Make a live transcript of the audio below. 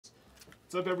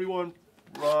What's up, everyone?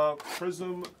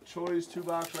 Prizm Choice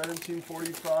 2-box random team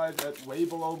 45 at way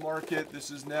below market.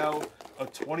 This is now a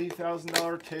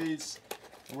 $20,000 case,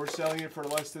 and we're selling it for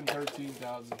less than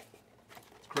 $13,000.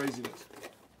 It's craziness.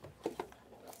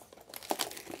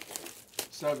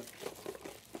 7.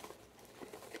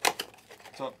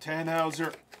 What's up,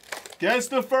 Tannhauser? Guess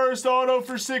the first auto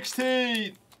for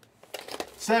 16.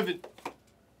 7.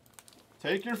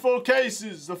 Take your full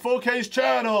cases. The full case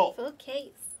channel. Full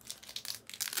case.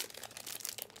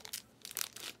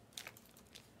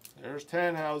 There's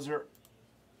Tannhauser.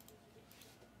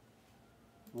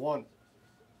 1,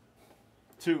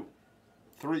 2,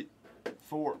 3,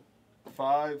 4,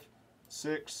 5,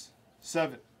 6,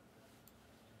 7.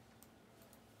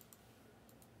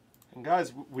 And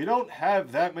guys, we don't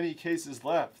have that many cases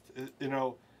left. You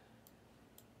know,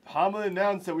 Hama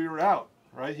announced that we were out,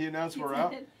 right? He announced we're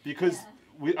out because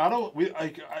we're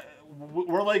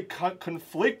like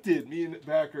conflicted. Me and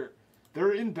Backer,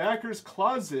 they're in Backer's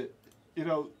closet. You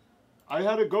know, I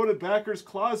had to go to Backer's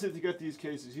closet to get these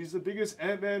cases. He's the biggest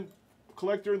Ant-Man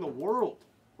collector in the world,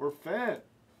 or fan.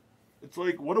 It's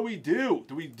like, what do we do?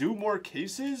 Do we do more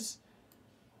cases?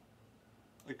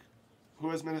 Like, who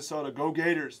has Minnesota? Go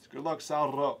Gators. Good luck,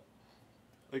 Salro.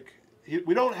 Like,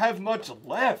 we don't have much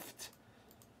left.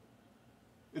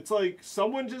 It's like,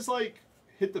 someone just, like,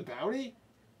 hit the bounty?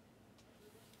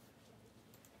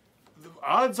 The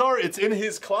odds are it's in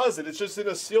his closet. It's just in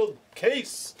a sealed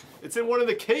case. It's in one of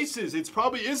the cases. It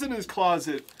probably is in his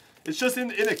closet. It's just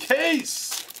in a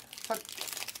case.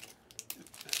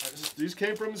 These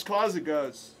came from his closet,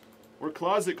 guys. We're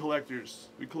closet collectors.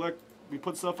 We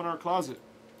put stuff in our closet.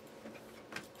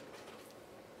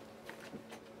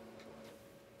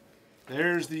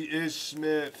 There's the Ish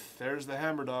Smith. There's the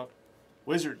Hammer Dog.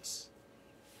 Wizards.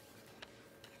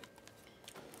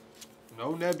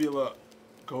 No Nebula.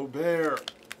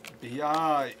 Gobert.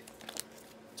 B.I.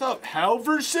 What's up,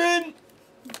 Halverson?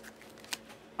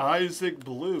 Isaac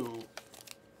Blue.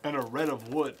 And a red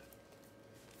of wood.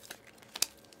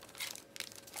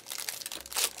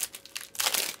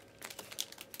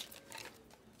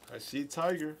 I see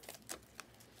Tiger.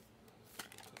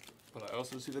 But I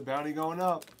also see the bounty going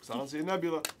up. Because I don't see a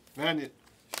Nebula. Man,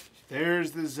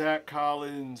 there's the Zach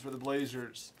Collins for the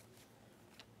Blazers.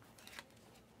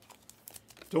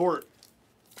 Dort.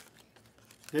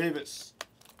 Davis.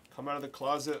 Come out of the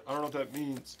closet. I don't know what that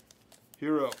means.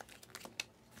 Hero.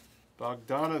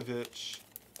 Bogdanovich.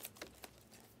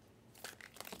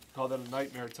 Call that a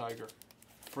nightmare tiger.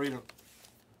 Freedom.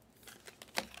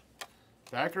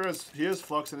 Backer he has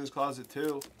Flux in his closet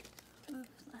too.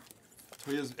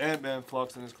 So he has Ant-Man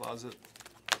Flux in his closet.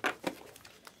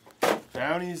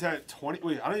 Bounty's at 20.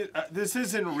 Wait, this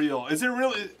isn't real. Is it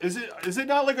real? Is it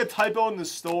not like a typo in the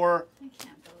store? I can't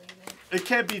believe it. It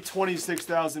can't be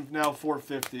 26,000 now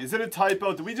 450. Is it a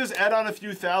typo? Did we just add on a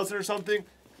few thousand or something?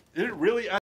 Did it really add